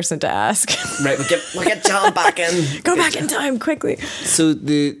great person to ask. Right, we'll get Jan back in. Go back in time, quickly. So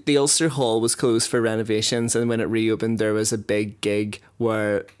the Ulster Hall was closed for renovations, and when it reopened, there was a big gig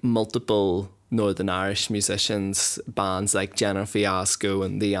where multiple Northern Irish musicians, bands like Jenna Fiasco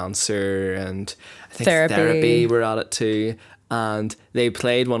and The Answer and I think Therapy were at it too. And they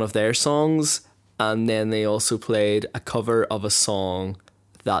played one of their songs, and then they also played a cover of a song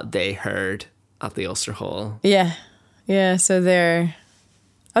that they heard at the Ulster Hall. Yeah. Yeah, so they're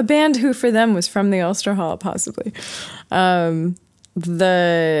a band who for them was from the Ulster Hall, possibly. It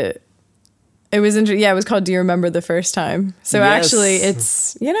was called Do You Remember the First Time? So Yes. actually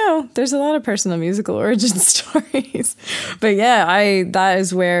it's, there's a lot of personal musical origin stories. But yeah,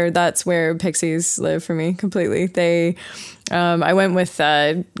 that's where Pixies live for me completely. I went with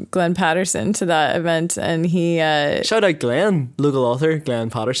Glenn Patterson to that event, and he... Shout out Glenn, local author, Glenn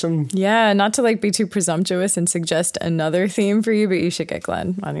Patterson. Yeah, not to be too presumptuous and suggest another theme for you, but you should get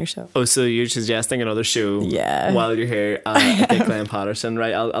Glenn on your show. Oh, so you're suggesting another show while you're here. Get Glenn Patterson,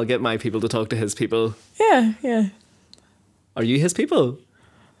 right? I'll get my people to talk to his people. Yeah. Are you his people?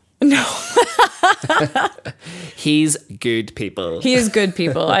 No. He's good people. He is good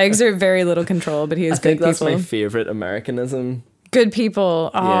people. I exert very little control, but he is good people. That's my favorite Americanism. Good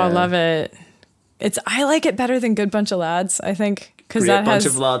people. Oh, Yeah. I love it. I like it better than Good Bunch of Lads, I think, because Great that bunch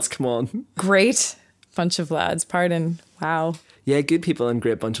has of lads, come on. Great Bunch of Lads. Pardon. Wow. Yeah, good people and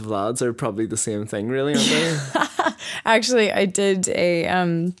great bunch of lads are probably the same thing, really, aren't they? Actually, I did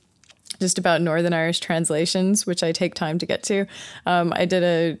a just about Northern Irish translations, which I take time to get to. I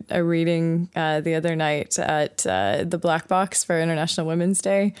did a reading the other night at the Black Box for International Women's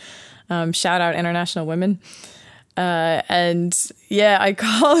Day. Shout out International Women. And yeah, I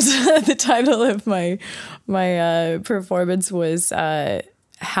called the title of my performance was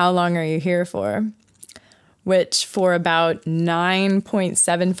How Long Are You Here For? Which for about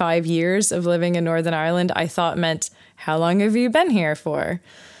 9.75 years of living in Northern Ireland, I thought meant, how long have you been here for?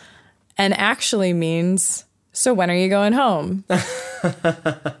 And actually means, so when are you going home?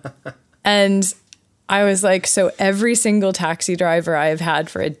 And I was like, so every single taxi driver I've had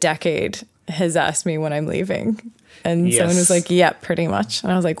for a decade has asked me when I'm leaving. And someone was like, yeah, pretty much.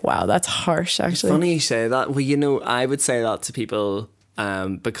 And I was like, wow, that's harsh, actually. Funny you say that. Well, I would say that to people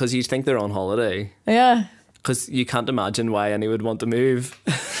because you think they're on holiday. Yeah. Because you can't imagine why anyone would want to move.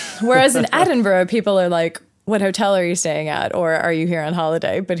 Whereas in Edinburgh, people are like, what hotel are you staying at? Or are you here on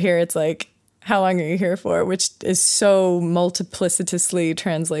holiday? But here it's like, how long are you here for? Which is so multiplicitously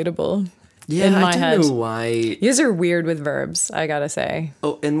translatable in my head. I don't know why. Yous are weird with verbs, I gotta say.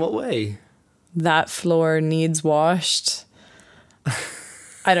 Oh, in what way? That floor needs washed.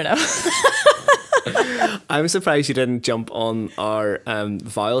 I don't know. I'm surprised you didn't jump on our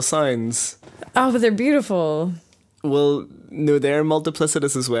vowel sounds. Oh, but they're beautiful. Well, no, they're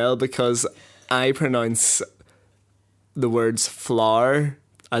multiplicitous as well, because I pronounce the words flower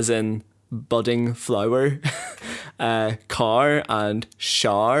as in budding flower, car and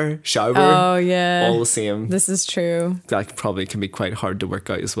shower. Oh, yeah. All the same. This is true. That probably can be quite hard to work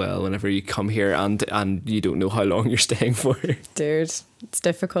out as well whenever you come here and you don't know how long you're staying for. Dude, it's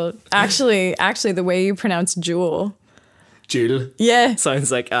difficult. Actually, the way you pronounce jewel. Jewel. Yeah.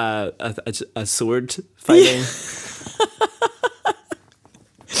 Sounds like a sword fighting.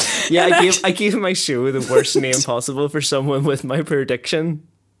 Yeah, I gave my show the worst name possible for someone with my prediction.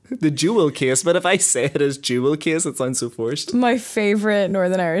 The Jewel Case, but if I say it as Jewel Case, it sounds so forced. My favorite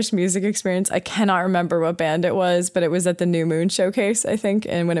Northern Irish music experience, I cannot remember what band it was, but it was at the New Moon Showcase, I think,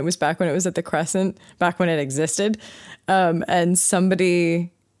 and when it was at the Crescent, back when it existed, and some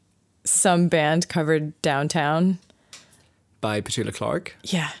band covered Downtown. By Petula Clark?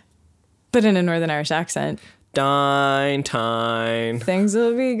 Yeah, but in a Northern Irish accent. Downtown. Things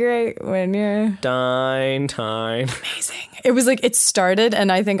will be great when you're Downtown. Amazing. It was like, it started, and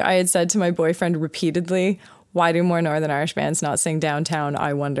I think I had said to my boyfriend repeatedly, why do more Northern Irish bands not sing Downtown,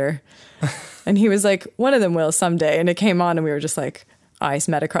 I wonder? And he was like, one of them will someday. And it came on and we were just like, eyes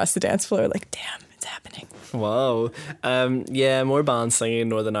met across the dance floor, like, damn, it's happening. Wow. Yeah, more bands singing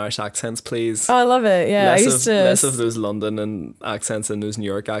Northern Irish accents, please. Oh, I love it. Yeah, Less of those London and accents and those New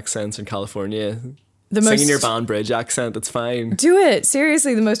York accents in California. Singing your Banbridge accent, it's fine. Do it.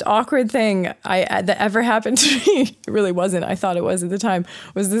 Seriously, the most awkward thing that ever happened to me, it really wasn't, I thought it was at the time,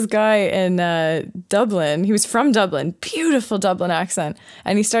 was this guy in Dublin. He was from Dublin, beautiful Dublin accent.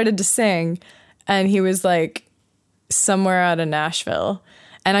 And he started to sing and he was like somewhere out of Nashville.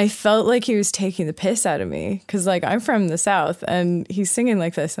 And I felt like he was taking the piss out of me because like I'm from the South and he's singing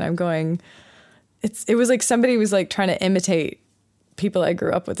like this and I'm going, it was like somebody was like trying to imitate people I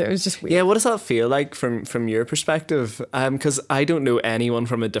grew up with. It was just weird. Yeah, what does that feel like from your perspective? Because I don't know anyone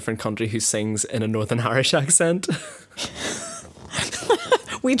from a different country who sings in a Northern Irish accent.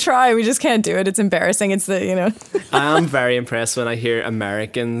 We try, we just can't do it. It's embarrassing. It's the. I am very impressed when I hear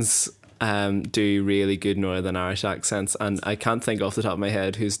Americans do really good Northern Irish accents, and I can't think off the top of my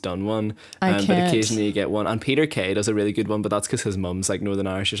head who's done one. But occasionally you get one, and Peter Kay does a really good one, but that's because his mum's like Northern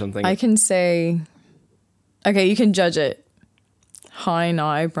Irish or something. I can say, okay, you can judge it. Hi,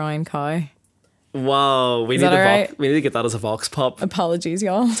 now, Brian Kai. Wow, we need to get that as a vox pop. Apologies,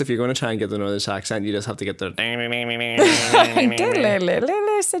 y'all. So if you're going to try and get the Northern accent, you just have to get the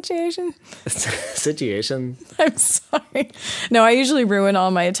situation. Situation. I'm sorry. No, I usually ruin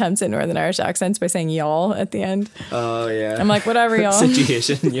all my attempts at Northern Irish accents by saying y'all at the end. Oh yeah. I'm like, whatever, y'all.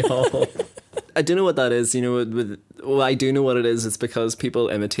 Situation, y'all. I don't know what that is. Well, I do know what it is. It's because people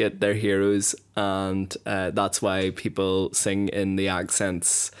imitate their heroes, and that's why people sing in the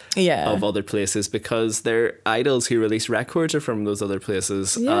accents of other places, because their idols who release records are from those other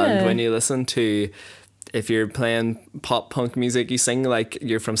places. Yeah. And when you listen to, if you're playing pop punk music, you sing like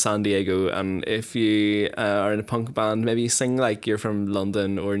you're from San Diego, and if you are in a punk band, maybe you sing like you're from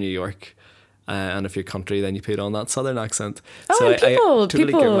London or New York. And if you're country, then you put on that southern accent. Oh, so and people, I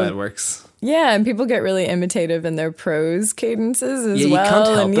totally get why it works. Yeah, and people get really imitative in their prose cadences as well. You can't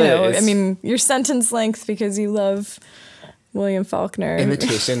help it. I mean, your sentence length because you love William Faulkner.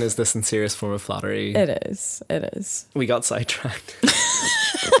 Imitation is the sincerest form of flattery. It is. It is. We got sidetracked.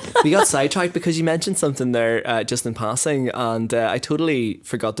 Because you mentioned something there just in passing, and I totally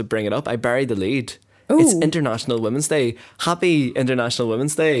forgot to bring it up. I buried the lead. Ooh. It's International Women's Day. Happy International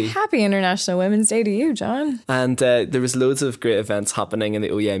Women's Day. Happy International Women's Day to you, John. And there was loads of great events happening in the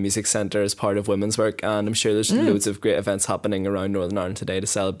OEA Music Centre as part of women's work, and I'm sure there's loads of great events happening around Northern Ireland today to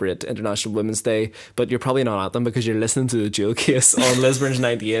celebrate International Women's Day, but you're probably not at them because you're listening to the Jewel Case on Lisbon's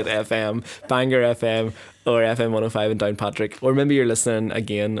 98 FM, Bangor FM, or FM 105 in Downpatrick, or maybe you're listening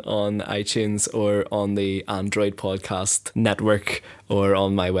again on iTunes or on the Android podcast network or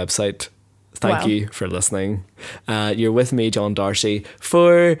on my website. Thank you for listening. You're with me, John Darcy,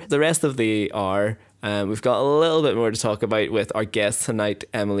 for the rest of the hour. We've got a little bit more to talk about with our guest tonight,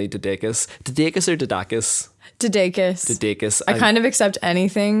 Emily Dedakis. Dedakis or Dedakis? Dedakis. I kind of accept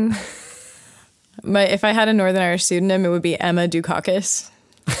anything. If I had a Northern Irish pseudonym, it would be Emma Dukakis.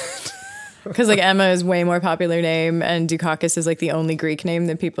 Because like Emma is way more popular name, and Dukakis is like the only Greek name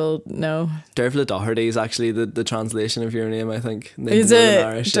that people know. Dervla Doherty is actually the translation of your name, I think. Is it?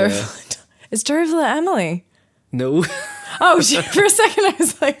 Irish, Is Dervla Emily? No. Oh, for a second I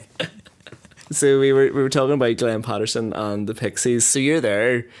was like... So we were talking about Glenn Patterson and the Pixies. So you're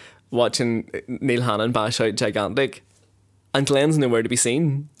there watching Neil Hannon bash out Gigantic, and Glenn's nowhere to be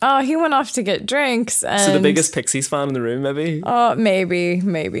seen. Oh, he went off to get drinks. And so the biggest Pixies fan in the room, maybe? Oh, maybe.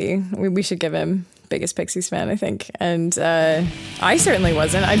 We should give him biggest Pixies fan, I think. And I certainly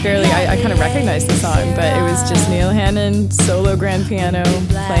wasn't. I kind of recognized the song, but it was just Neil Hannon, solo grand piano,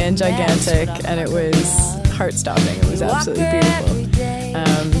 playing Gigantic, and it was heart-stopping. It was absolutely beautiful.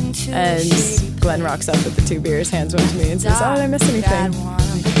 And Glenn rocks up with the 2 beers, hands one to me, and says, "Oh, did I miss anything?" You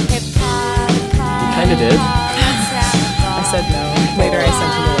kind of did. I said no. Later I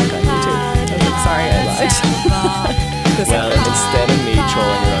sent him a link on YouTube. I was like, sorry, I lied. Well, instead of me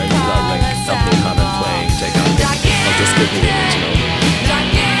trolling around for that link of Neil Hannon playing Gigantic, I'll just give you the original.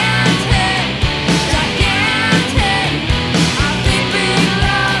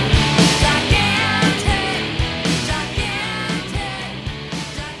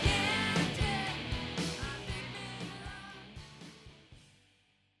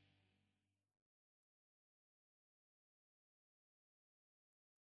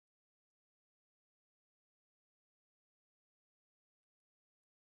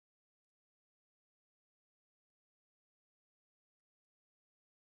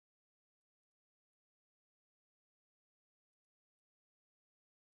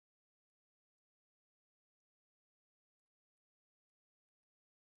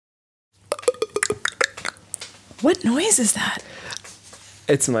 What noise is that?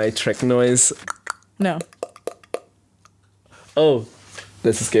 It's my trick noise. No. Oh,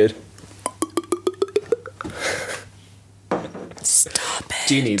 this is good. Stop it.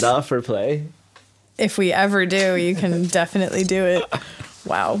 Do you need that for play? If we ever do, you can definitely do it.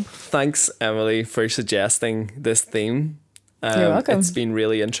 Wow. Thanks, Emily, for suggesting this theme. You're welcome. It's been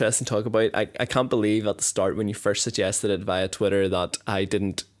really interesting to talk about. I can't believe at the start when you first suggested it via Twitter that I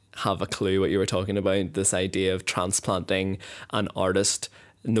didn't have a clue what you were talking about. This idea of transplanting an artist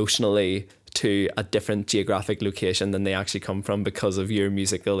notionally to a different geographic location than they actually come from because of your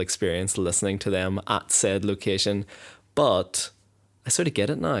musical experience listening to them at said location. But I sort of get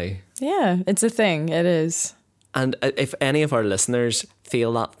it now. Yeah, it's a thing. It is. And if any of our listeners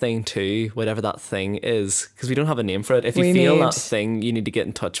feel that thing too, whatever that thing is, because we don't have a name for it, if you feel that thing, you need to get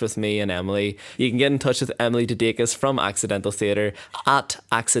in touch with me and Emily. You can get in touch with Emily Dedakis from Accidental Theatre at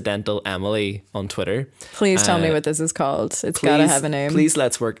Accidental Emily on Twitter. Please tell me what this is called. It's got to have a name. Please,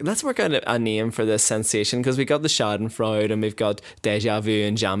 let's work out a name for this sensation, because we got the Schadenfreude and we've got deja vu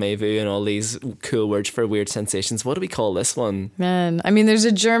and jamais vu and all these cool words for weird sensations. What do we call this one? Man, I mean, there's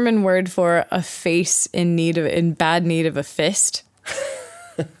a German word for a face in bad need of a fist.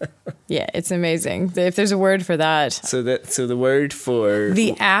 Yeah, it's amazing. If there's a word for that. So the word for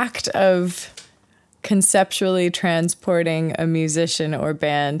the act of conceptually transporting a musician or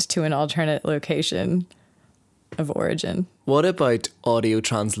band to an alternate location of origin. What about audio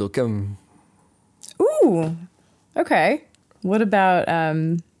translocum? Ooh, okay. What about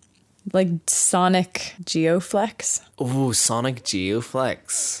like sonic geoflex? Oh, sonic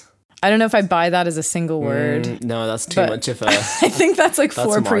geoflex. I don't know if I buy that as a single word. No, that's too much of a... I think that's like that's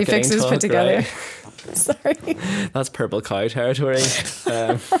four prefixes put together. Right? Sorry. That's purple cow territory.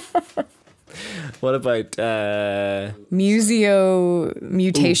 What about...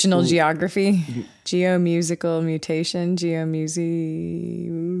 Museo-mutational geography? Geomusical mutation?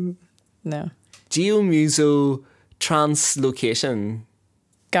 No. Geomuso translocation.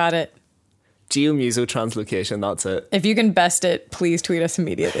 Got it. Geomuso translocation, that's it. If you can best it, please tweet us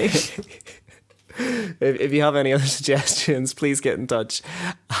immediately. If you have any other suggestions, please get in touch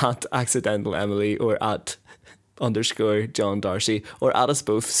at Accidental Emily or at _ John Darcy or at us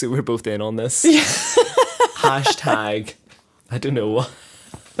both, so we're both in on this. Hashtag I don't know what.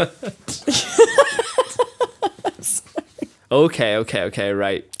 Okay,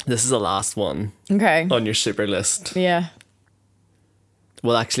 right. This is the last one. Okay. On your super list. Yeah.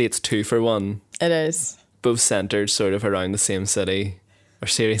 Well, actually, it's 2 for 1. It is. Both centred sort of around the same city, or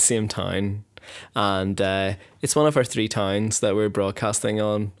same town. And it's one of our 3 towns that we're broadcasting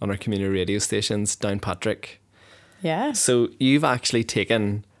on our community radio stations, Downpatrick. Yeah. So you've actually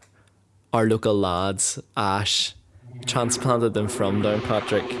taken our local lads, Ash, transplanted them from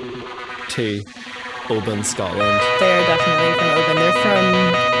Downpatrick to Oban, Scotland. They're definitely from Oban. They're from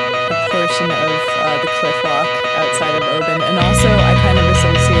a portion of the cliff walk outside of Oban, and also I kind of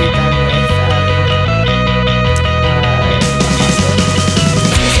associate them with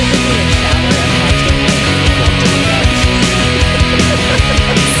specifically a shower and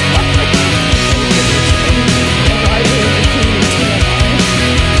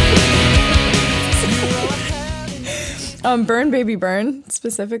hot Burn Baby Burn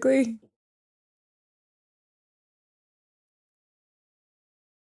specifically.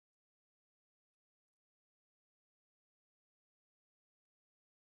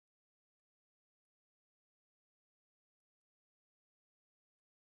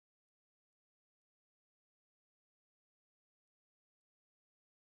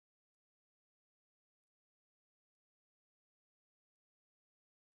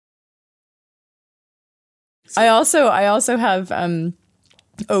 I also have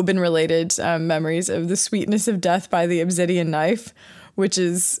Oban related memories of The Sweetness of Death by the Obsidian Knife, which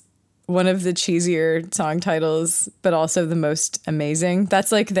is one of the cheesier song titles, but also the most amazing.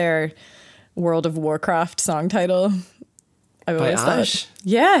 That's like their World of Warcraft song title. I've By always Ash? thought.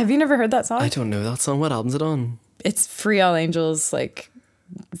 Yeah, have you never heard that song? I don't know that song. What album's it on? It's Free All Angels, like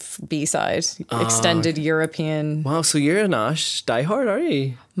B-side, extended European. Wow, so you're an Ash diehard, are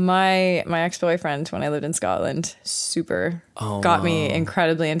you? My ex-boyfriend, when I lived in Scotland, got me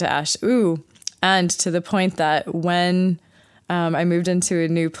incredibly into Ash. Ooh, and to the point that when I moved into a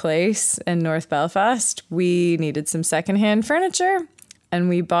new place in North Belfast, we needed some secondhand furniture, and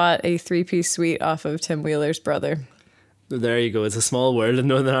we bought a 3-piece suite off of Tim Wheeler's brother. There you go. It's a small world in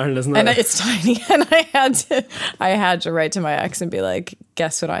Northern Ireland, isn't it? And it's tiny. And I had to write to my ex and be like,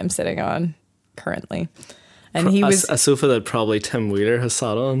 guess what I'm sitting on currently. And he was a sofa that probably Tim Wheeler has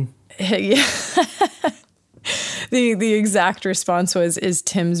sat on. Yeah. The exact response was, is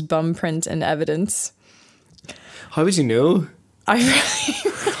Tim's bum print in evidence? How would you know? I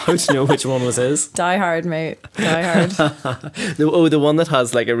really How would you know which one was his? Die Hard, mate. Die Hard. The one that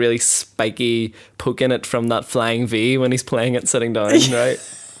has like a really spiky poke in it from that flying V when he's playing it sitting down, right?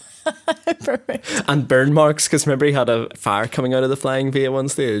 Perfect. And burn marks, because remember he had a fire coming out of the flying V at one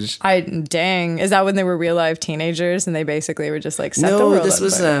stage. Dang. Is that when they were real life teenagers and they basically were just like set the world this on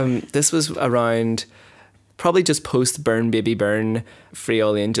was fire? this was around probably just post Burn Baby Burn, Free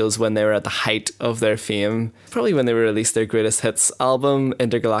All the Angels, when they were at the height of their fame. Probably when they released their greatest hits album,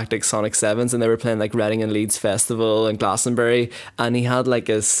 Intergalactic Sonic Sevens, and they were playing like Reading and Leeds Festival and Glastonbury, and he had like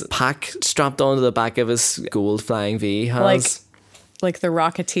his pack strapped onto the back of his gold flying V he has. Like the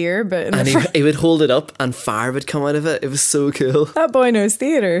Rocketeer, but in And the he would hold it up and fire would come out of it. It was so cool. that boy knows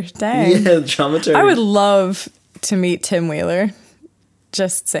theater. Dang. Yeah, dramaturg. I would love to meet Tim Wheeler.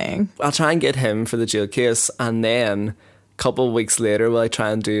 Just saying. I'll try and get him for the Jewel Case, and then a couple of weeks later will I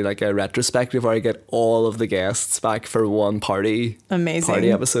try and do like a retrospective where I get all of the guests back for one party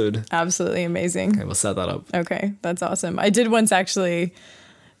episode. Absolutely amazing. Okay, we'll set that up. Okay, that's awesome. I did once actually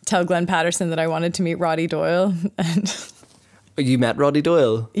tell Glenn Patterson that I wanted to meet Roddy Doyle, and You met Roddy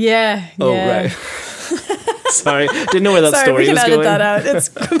Doyle? yeah. Oh, right. Sorry, didn't know where that Sorry, story we can was edit going. that out. It's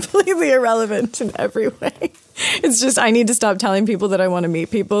completely irrelevant in every way. It's just I need to stop telling people that I want to meet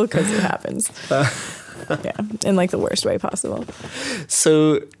people because it happens. Yeah, in like the worst way possible.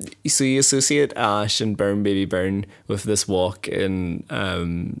 So you associate Ash and Burn Baby Burn with this walk in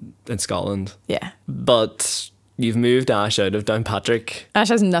Scotland, Yeah. but you've moved Ash out of Downpatrick. Ash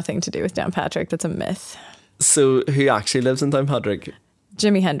has nothing to do with Downpatrick. That's a myth. So who actually lives in Downpatrick?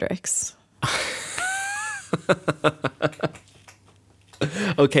 Jimi Hendrix.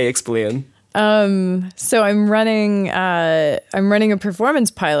 Okay, explain. So I'm running a performance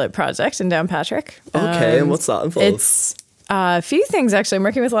pilot project in Downpatrick. Okay, and what's that involve? It's a few things actually. I'm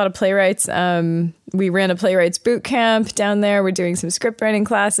working with a lot of playwrights. We ran a playwrights boot camp down there. We're doing some script writing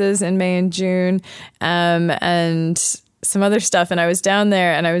classes in May and June, and some other stuff. And I was down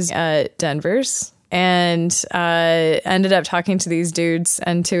there, and I was at Denver's, and ended up talking to these dudes,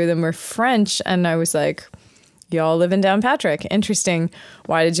 and two of them were French, and I was like, y'all live in Downpatrick. Interesting.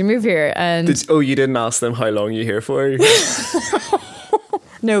 Why did you move here? And you didn't ask them how long you're here for?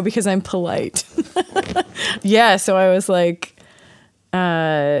 no, because I'm polite. Yeah, so I was like,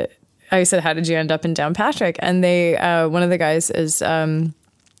 I said, how did you end up in Downpatrick? And they, one of the guys is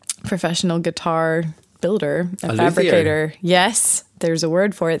professional guitar builder, a fabricator. Yes, there's a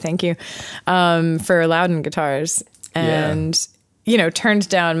word for it. Thank you. For Loudon guitars. And you know, turned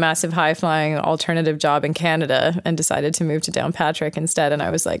down massive high-flying alternative job in Canada and decided to move to Downpatrick instead. And I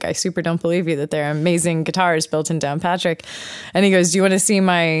was like, I super don't believe you that there are amazing guitars built in Downpatrick. And he goes, do you want to see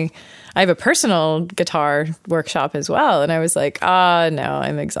I have a personal guitar workshop as well. And I was like, no,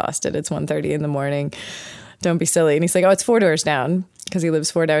 I'm exhausted. It's 1:30 in the morning. Don't be silly. And he's like, oh, it's 4 doors down, because he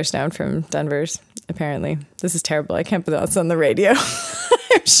lives 4 doors down from Denver's, apparently. This is terrible. I can't believe that's on the radio.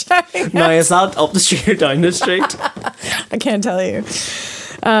 I'm shouting. No, is that up the street or down the street? I can't tell you.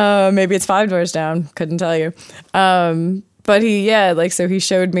 Maybe it's 5 doors down. Couldn't tell you. But so he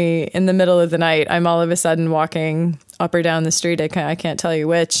showed me in the middle of the night. I'm all of a sudden walking up or down the street. I can't tell you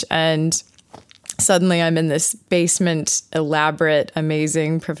which. And suddenly I'm in this basement, elaborate,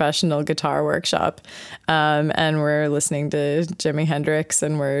 amazing professional guitar workshop. And we're listening to Jimi Hendrix,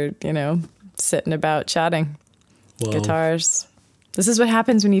 and we're, sitting about chatting. Whoa. Guitars. This is what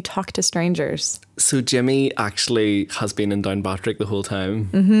happens when you talk to strangers. So Jimmy actually has been in Downpatrick the whole time.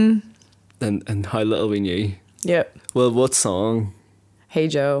 Mm-hmm. And how little we knew. Yep. Well, what song? Hey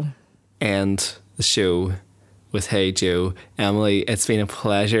Joe. And the show with Hey Joe. Emily, it's been a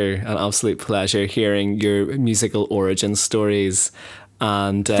pleasure, an absolute pleasure hearing your musical origin stories.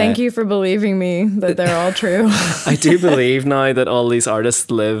 And thank you for believing me that they're all true. I do believe now that all these artists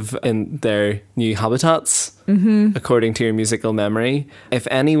live in their new habitats, according to your musical memory. If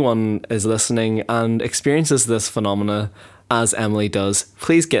anyone is listening and experiences this phenomena as Emily does,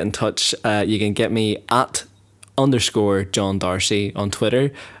 please get in touch. You can get me at _John Darcy on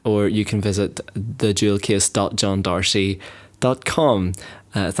Twitter, or you can visit thejewelcase.johndarcy.com.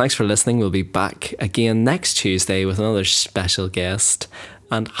 Thanks for listening. We'll be back again next Tuesday with another special guest.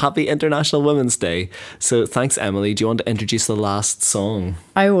 And happy International Women's Day. So thanks, Emily. Do you want to introduce the last song?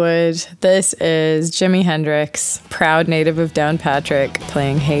 I would. This is Jimi Hendrix, proud native of Downpatrick,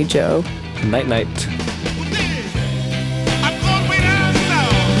 playing Hey Joe. Night night.